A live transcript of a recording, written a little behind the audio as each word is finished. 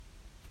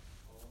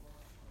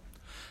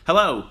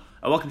Hello,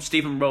 and welcome to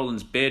Stephen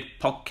Rowland's Beard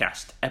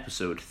Podcast,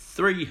 episode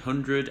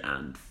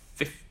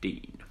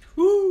 315.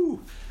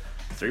 Woo!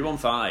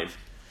 315.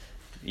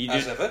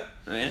 As ever.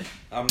 Oh, yeah?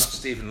 I'm not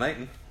Stephen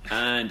Layton.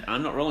 And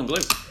I'm not Roland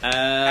Glue.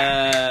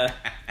 I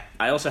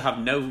also have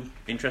no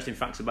interesting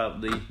facts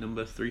about the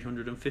number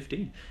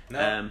 315.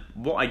 No.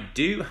 What I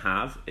do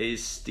have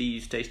is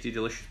Steve's Tasty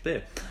Delicious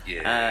Beer.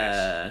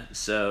 Yes.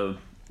 So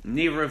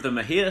neither of them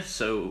are here,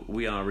 so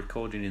we are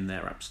recording in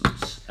their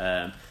absence.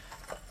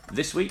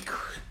 This week,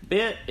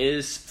 beer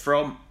is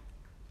from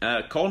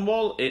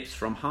Cornwall. It's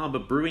from Harbour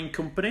Brewing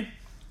Company,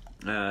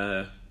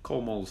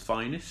 Cornwall's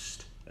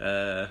finest,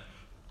 or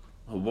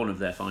one of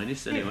their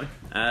finest, anyway.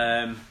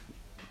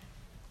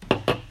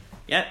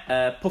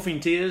 Puffing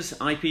Tears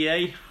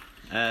IPA.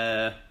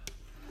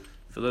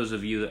 For those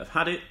of you that have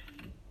had it,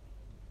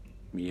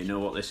 you know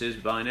what this is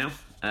by now.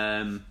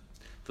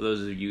 For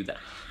those of you that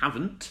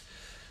haven't,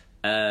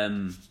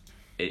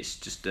 it's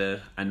just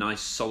a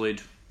nice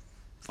solid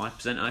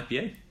 5%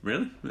 IPA,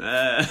 really.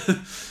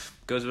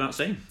 Goes without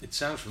saying. It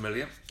sounds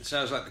familiar. It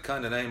sounds like the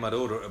kind of name I'd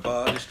order at a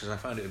bar just because I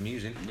found it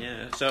amusing.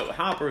 Yeah, so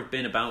Harbour have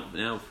been about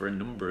now for a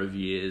number of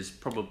years,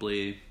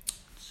 probably.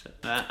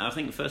 I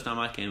think the first time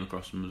I came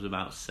across them was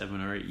about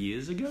 7 or 8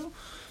 years ago,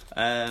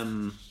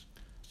 and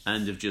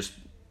have just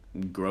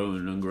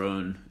grown and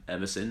grown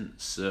ever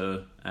since.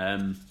 So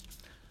I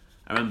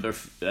remember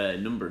a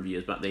number of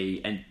years back,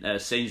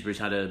 Sainsbury's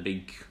had a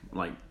big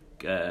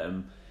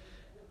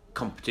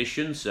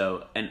competition,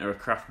 so enter a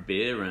craft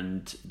beer,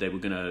 and they were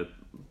gonna.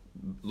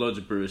 Loads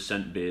of brewers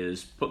sent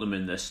beers, put them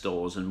in their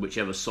stores, and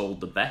whichever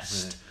sold the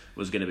best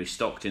was going to be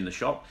stocked in the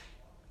shop.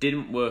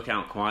 Didn't work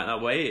out quite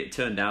that way. It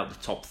turned out the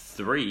top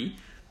 3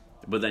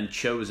 were then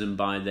chosen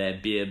by their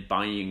beer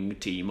buying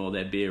team or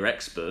their beer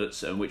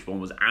experts, and which one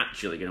was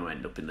actually going to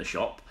end up in the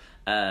shop.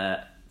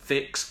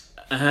 Fix.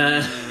 But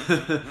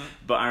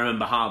I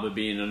remember Harbour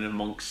being in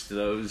amongst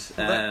those.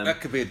 Well, that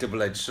could be a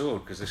double-edged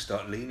sword because they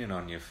start leaning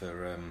on you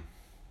for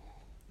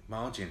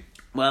margin.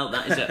 Well,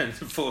 that is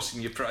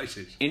forcing your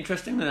prices.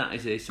 Interestingly, that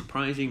is a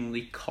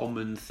surprisingly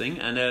common thing,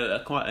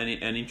 and quite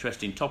an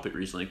interesting topic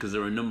recently, because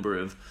there are a number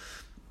of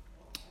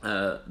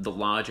the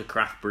larger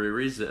craft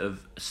breweries that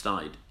have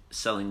started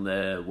selling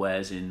their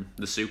wares in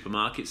the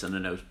supermarkets, and I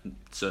know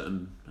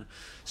certain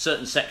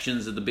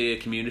sections of the beer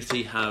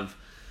community have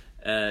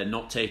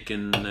not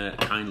taken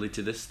kindly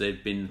to this.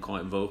 They've been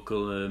quite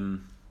vocal,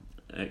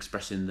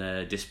 expressing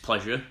their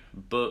displeasure,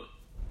 but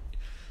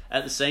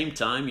at the same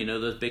time,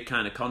 there's big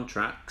kind of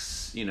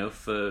contracts,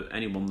 for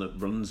anyone that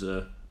runs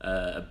a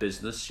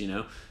business,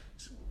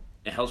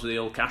 it helps with the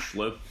old cash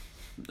flow.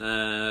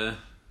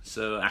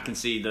 So I can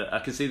see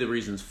the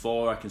reasons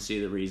for, I can see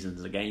the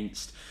reasons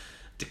against.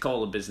 To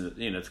call a business,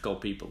 to call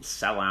people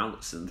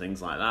sellouts and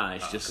things like that,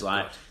 it's just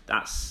like,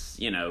 that's,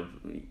 a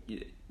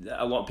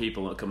lot of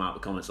people that come out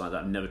with comments like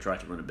that have never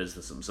tried to run a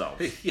business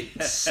themselves.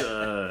 Yeah.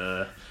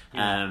 So,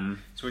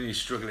 it's when you're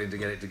struggling to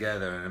get it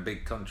together and a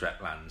big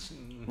contract lands.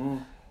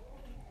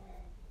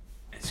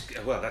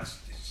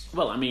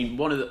 Well, I mean,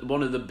 one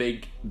of the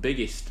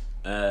biggest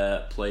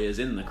players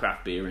in the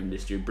craft beer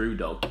industry,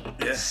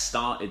 BrewDog,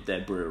 started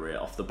their brewery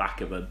off the back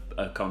of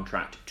a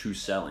contract to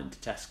sell into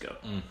Tesco.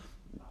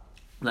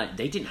 Like,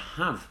 they didn't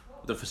have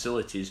the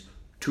facilities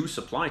to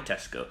supply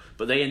Tesco,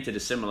 but they entered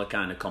a similar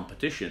kind of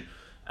competition,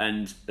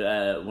 and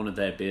one of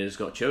their beers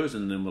got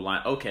chosen, and were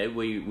like, okay,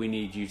 we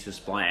need you to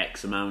supply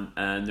X amount,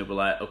 and they were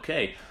like,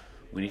 okay,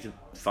 we need to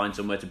find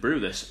somewhere to brew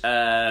this. Is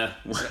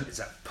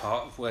that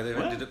part of where they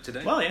ended up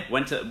today? Well, yeah,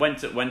 went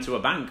to a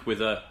bank with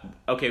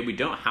we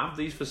don't have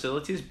these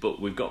facilities, but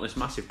we've got this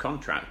massive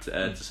contract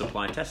to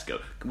supply Tesco.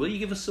 Will you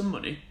give us some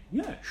money?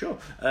 Yeah, sure.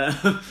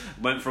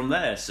 Went from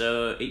there.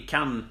 So it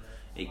can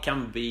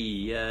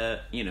be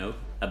a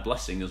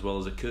blessing as well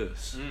as a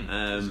curse.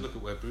 Let's look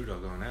at where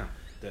BrewDog are now.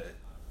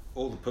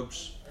 All the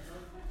pubs,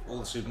 all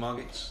the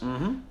supermarkets,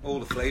 all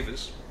the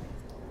flavours,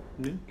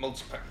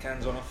 multi-pack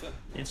cans on offer.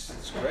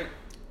 It's great.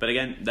 But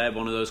again, they're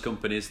one of those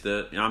companies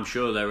that I'm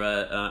sure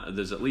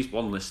there's at least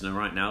one listener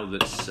right now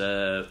that's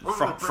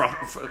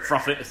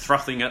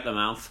frothing at the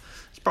mouth.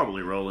 It's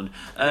probably Roland.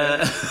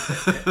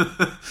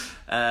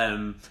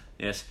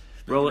 Yes.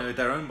 Roland.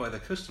 They're owned by their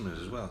customers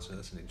as well, so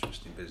that's an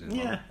interesting business.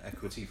 Yeah.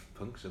 Equity for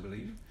punks, I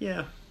believe.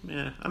 Yeah.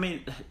 I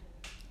mean,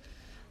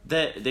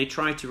 they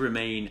try to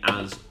remain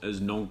as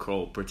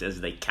non-corporate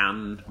as they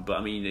can, but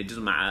I mean, it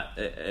doesn't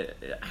matter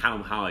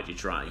how hard you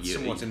try. It's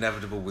somewhat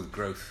inevitable with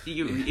growth.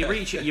 You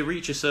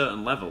reach a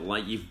certain level.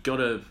 Like, you've got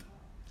to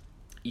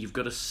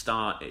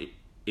start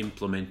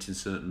implementing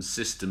certain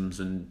systems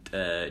and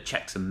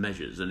checks and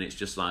measures, and it's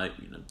just like,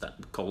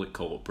 call it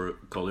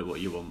corporate, call it what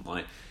you want.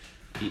 Like,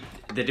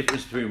 the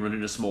difference between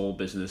running a small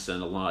business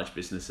and a large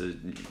business is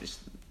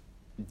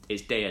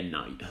day and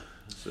night.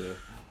 So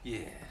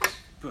yes.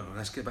 Well,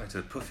 let's get back to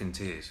the Puffing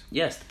Tears.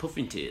 Yes, the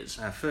Puffing Tears.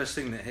 First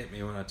thing that hit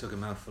me when I took a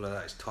mouthful of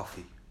that is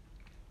toffee.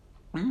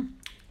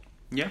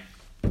 Yeah.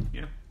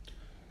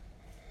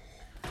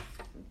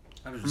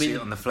 I didn't see it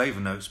on the flavour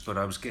notes, but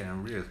I was getting a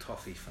real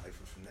toffee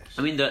flavour from this.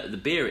 I mean, the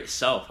beer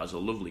itself has a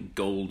lovely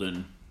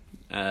golden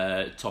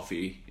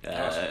toffee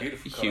it's a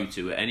beautiful hue colour.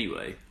 to it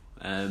anyway.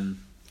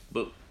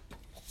 But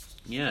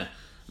yeah,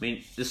 I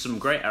mean, there's some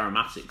great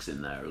aromatics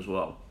in there as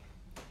well.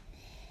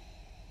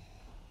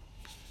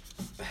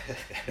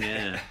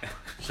 Yeah,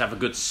 just have a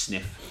good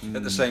sniff.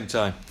 At the same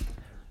time.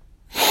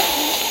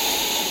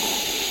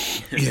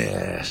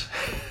 Yes.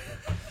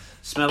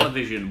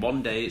 Smell-o-vision.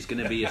 One day it's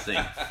going to be a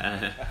thing.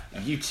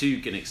 You too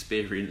can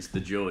experience the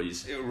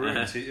joys. It'll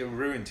ruin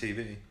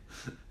TV.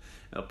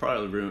 It'll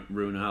probably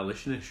ruin our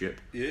listenership.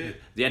 Yeah.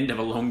 The end of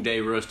a long day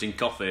roasting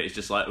coffee, it's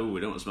just like, oh, we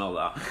don't want to smell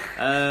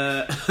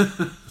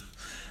that.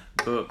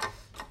 But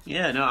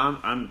yeah, no,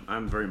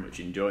 I'm very much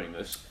enjoying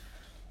this.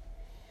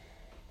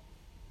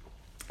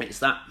 It's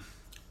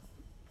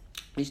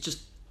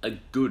just a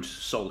good,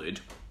 solid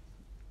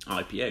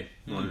IPA.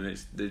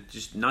 It's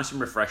just nice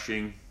and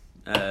refreshing.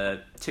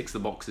 Ticks the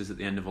boxes at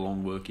the end of a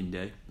long working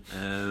day.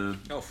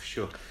 For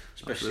sure.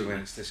 Especially absolutely.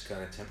 when it's this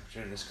kind of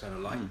temperature and this kind of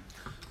light.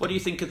 What do you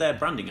think of their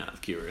branding, out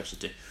of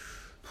curiosity?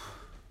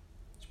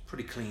 It's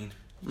pretty clean,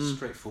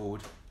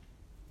 straightforward.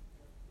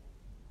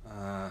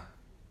 It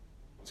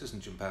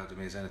doesn't jump out to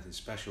me as anything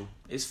special.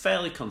 It's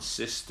fairly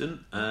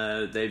consistent.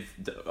 They've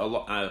a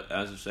lot.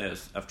 As I say,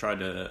 I've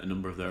tried a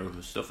number of their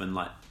other stuff, and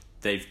like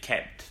they've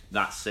kept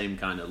that same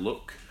kind of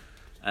look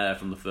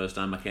from the first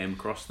time I came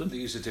across them. They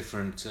use a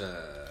different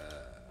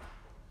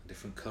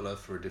colour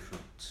for a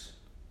different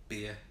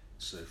beer.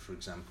 So, for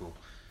example,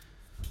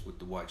 with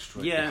the white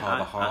stripe, the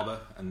Harbour,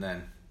 and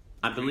then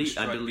I believe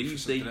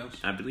they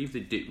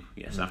do.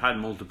 Yes, I've had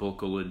multiple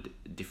coloured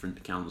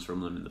different cans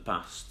from them in the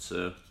past.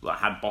 So I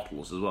had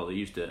bottles as well. They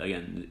used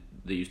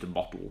to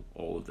bottle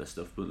all of their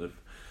stuff, but they've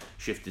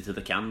shifted to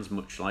the cans,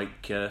 much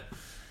like. Can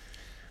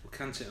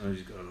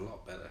technology's got a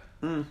lot better.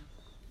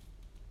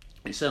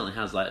 It certainly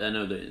has. Like, I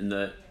know that in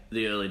the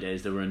early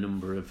days there were a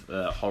number of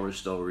horror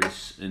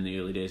stories in the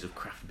early days of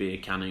craft beer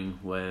canning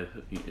where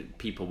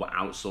people were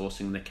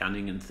outsourcing the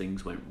canning and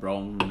things went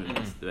wrong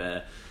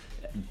and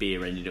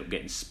beer ended up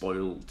getting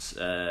spoilt.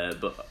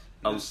 But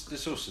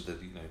there's also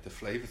the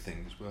flavour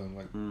thing as well.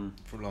 Like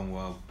for a long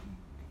while,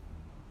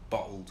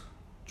 bottled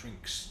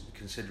drinks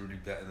considerably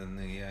better than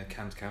the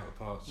canned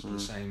counterparts with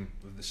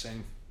the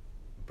same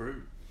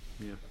brew.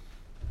 Yeah.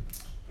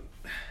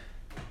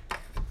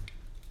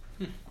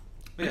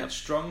 Yeah,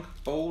 strong,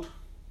 bold.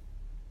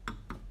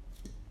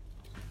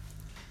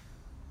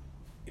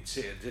 You'd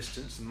see it at a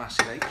distance, the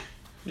massive H.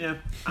 Yeah,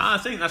 I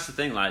think that's the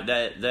thing. Like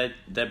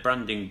their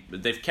branding,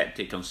 they've kept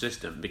it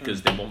consistent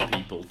because they want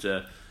people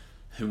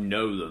who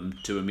know them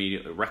to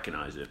immediately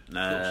recognise it.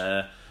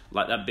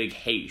 Like that big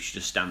H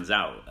just stands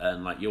out,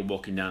 and like you're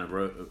walking down a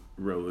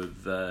row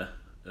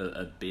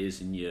of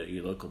beers in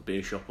your local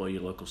beer shop or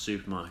your local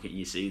supermarket,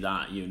 you see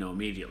that, you know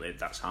immediately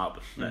that's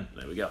Harbour.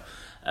 There we go.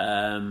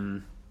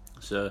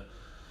 So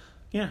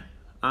yeah,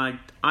 I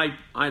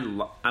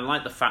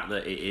like the fact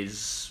that it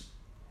is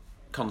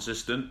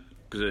consistent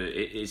because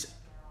it is.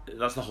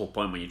 That's the whole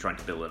point when you're trying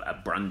to build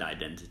a brand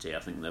identity. I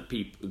think that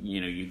people,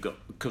 you've got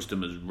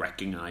customers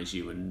recognise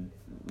you, and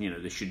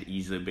they should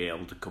easily be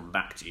able to come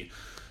back to you.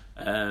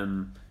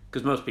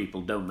 Because most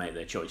people don't make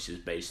their choices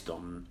based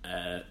on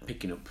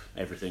picking up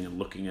everything and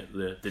looking at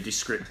the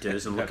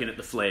descriptors and looking at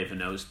the flavour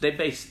notes. They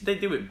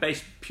do it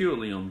based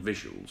purely on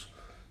visuals.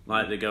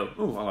 Like they go,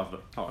 oh,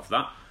 I'll have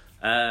that.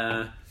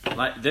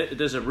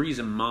 There's a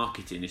reason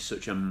marketing is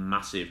such a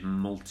massive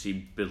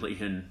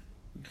multi-billion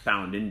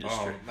pound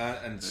industry.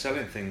 And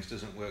selling things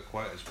doesn't work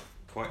quite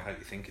how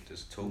you think it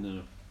does at all.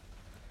 No,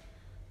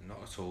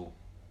 not at all.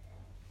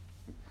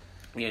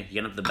 Yeah, you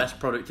can have the best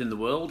product in the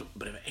world,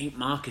 but if it ain't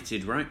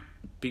marketed right,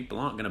 people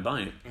aren't going to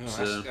buy it.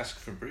 Ask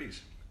for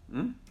Breeze.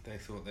 They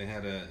thought they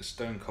had a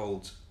Stone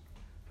Cold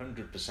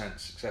 100%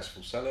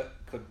 successful seller,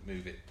 couldn't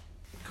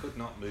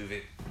not move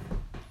it.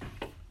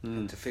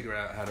 And to figure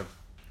out how to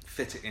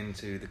fit it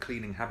into the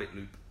cleaning habit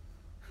loop.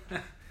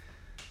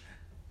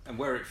 And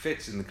where it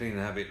fits in the cleaning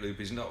habit loop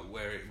is not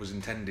where it was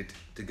intended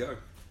to go.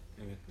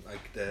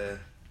 Like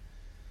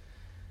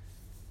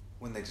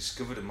when they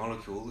discovered a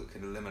molecule that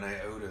could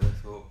eliminate odour, they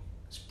thought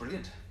it's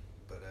brilliant.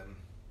 But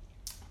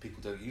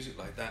people don't use it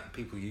like that.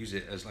 People use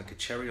it as like a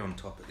cherry on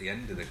top at the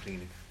end of their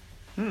cleaning.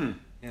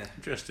 Yeah,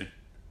 Interesting.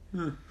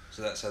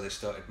 So that's how they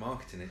started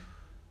marketing it.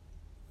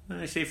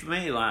 You see, for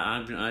me,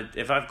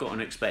 if I've got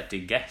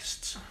unexpected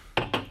guests,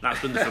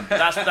 that's when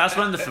that's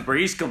when the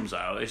Febreze comes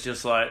out. It's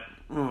just like,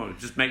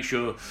 just make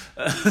sure,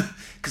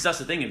 because that's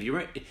the thing. If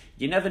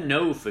you never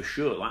know for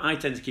sure. Like I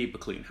tend to keep a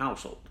clean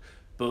household,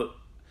 but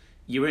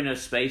you're in a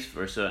space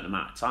for a certain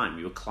amount of time.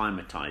 You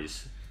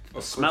acclimatise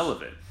the smell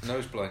of it.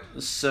 Nose blind.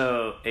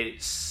 So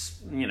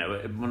it's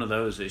one of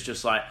those. It's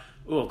just like,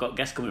 I've got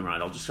guests coming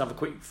around. I'll just have a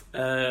quick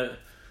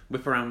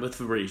whip around with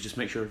Febreze, just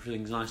make sure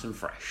everything's nice and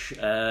fresh.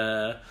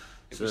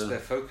 It was their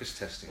focus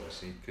testing, you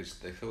see, because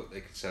they thought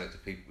they could sell it to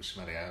people with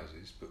smelly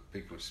houses, but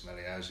people with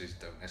smelly houses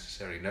don't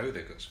necessarily know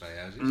they've got smelly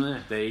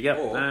houses. There you go.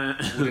 Or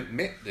would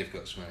admit they've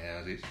got smelly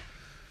houses.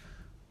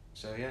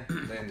 So yeah,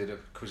 they ended up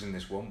quizzing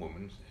this one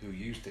woman who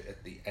used it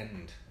at the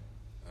end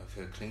of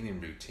her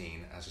cleaning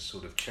routine as a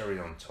sort of cherry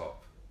on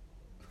top.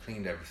 I've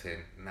cleaned everything,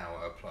 now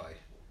I apply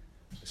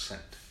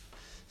scent.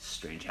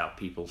 Strange how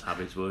people's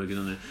habits work,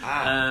 isn't it?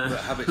 But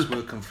habits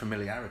work on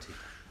familiarity.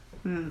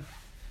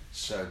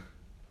 So,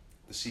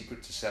 the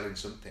secret to selling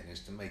something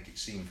is to make it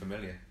seem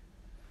familiar.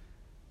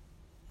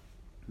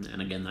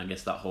 And again, I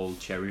guess that whole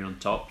cherry on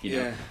top, you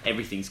know,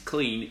 everything's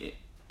clean,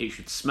 it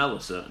should smell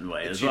a certain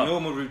way as well. It's your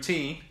normal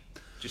routine,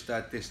 just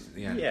add this at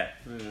the end. Yeah.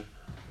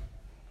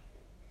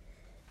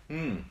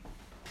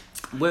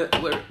 We're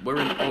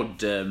an odd...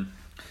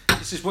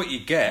 this is what you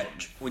get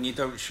when you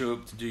don't show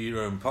up to do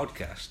your own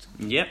podcast.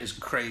 Yep. It's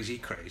crazy,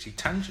 crazy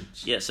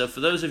tangents. Yeah, so for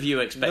those of you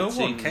expecting... No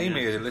one came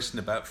here to listen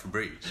about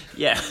Febreze.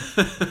 Yeah.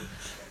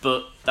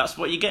 But that's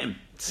what you're getting.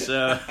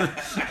 So...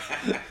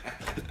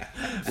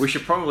 we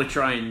should probably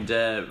try and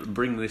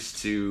bring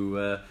this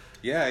to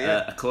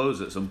a close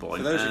at some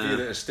point. For those of you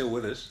that are still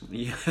with us.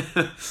 Yeah.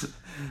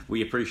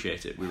 We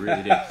appreciate it. We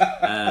really do.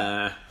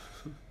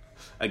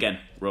 Again,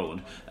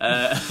 Roland.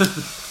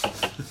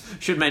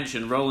 Should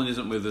mention, Roland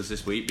isn't with us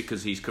this week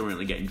because he's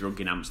currently getting drunk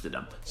in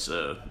Amsterdam.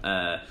 So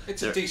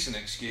it's a decent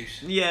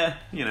excuse. Yeah,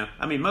 you know,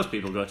 I mean, most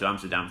people go to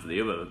Amsterdam for the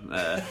other,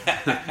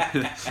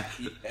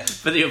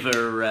 for the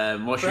other.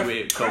 What should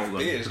we call them?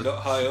 Beer's not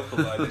high up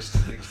on my list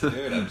of things to do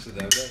in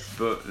Amsterdam.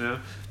 But you know,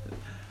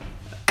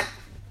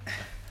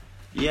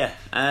 yeah.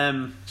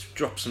 Let's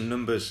drop some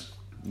numbers.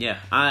 Yeah,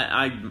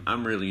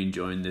 I'm really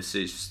enjoying this.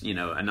 It's, you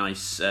know, a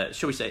nice,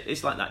 shall we say,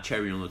 it's like that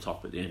cherry on the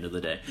top at the end of the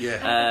day.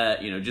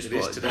 Yeah. You know, just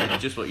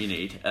what you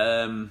need.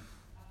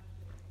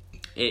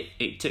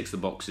 It ticks the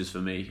boxes for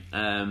me.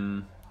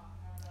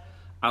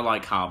 I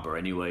like Harbour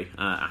anyway.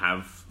 I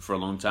have for a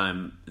long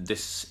time.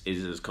 This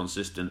is as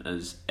consistent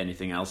as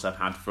anything else I've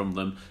had from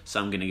them, so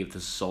I'm going to give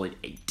this a solid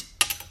 8.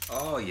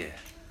 Oh yeah,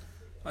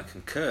 I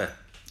concur.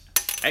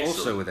 Excellent.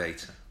 Also with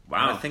 8.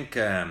 Wow.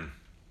 And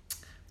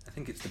I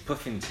think it's the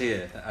puffin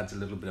tear that adds a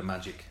little bit of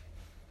magic.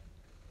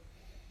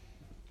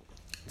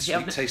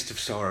 Sweet taste of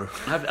sorrow.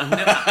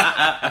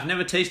 I've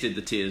never tasted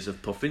the tears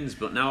of puffins,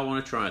 but now I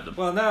want to try them.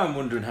 Well, now I'm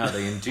wondering how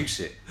they induce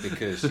it,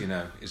 because, you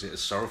know, is it a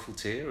sorrowful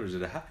tear or is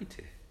it a happy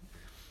tear?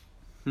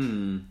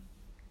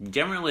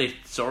 Generally,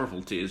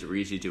 sorrowful tears are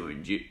easier to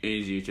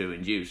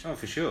induce. Oh,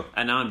 for sure.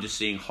 And now I'm just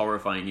seeing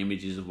horrifying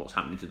images of what's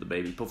happening to the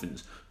baby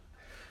puffins.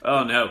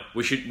 Oh no,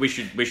 we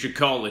should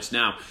call this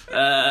now.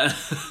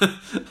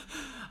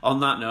 On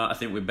that note, I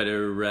think we'd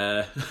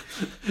better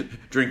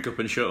drink up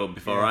and shut up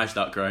before I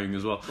start crying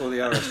as well. Or the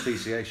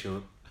RSPCA show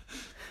up.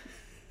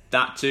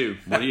 That too.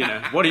 What do you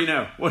know? What do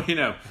you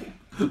know?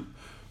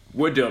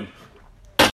 We're done.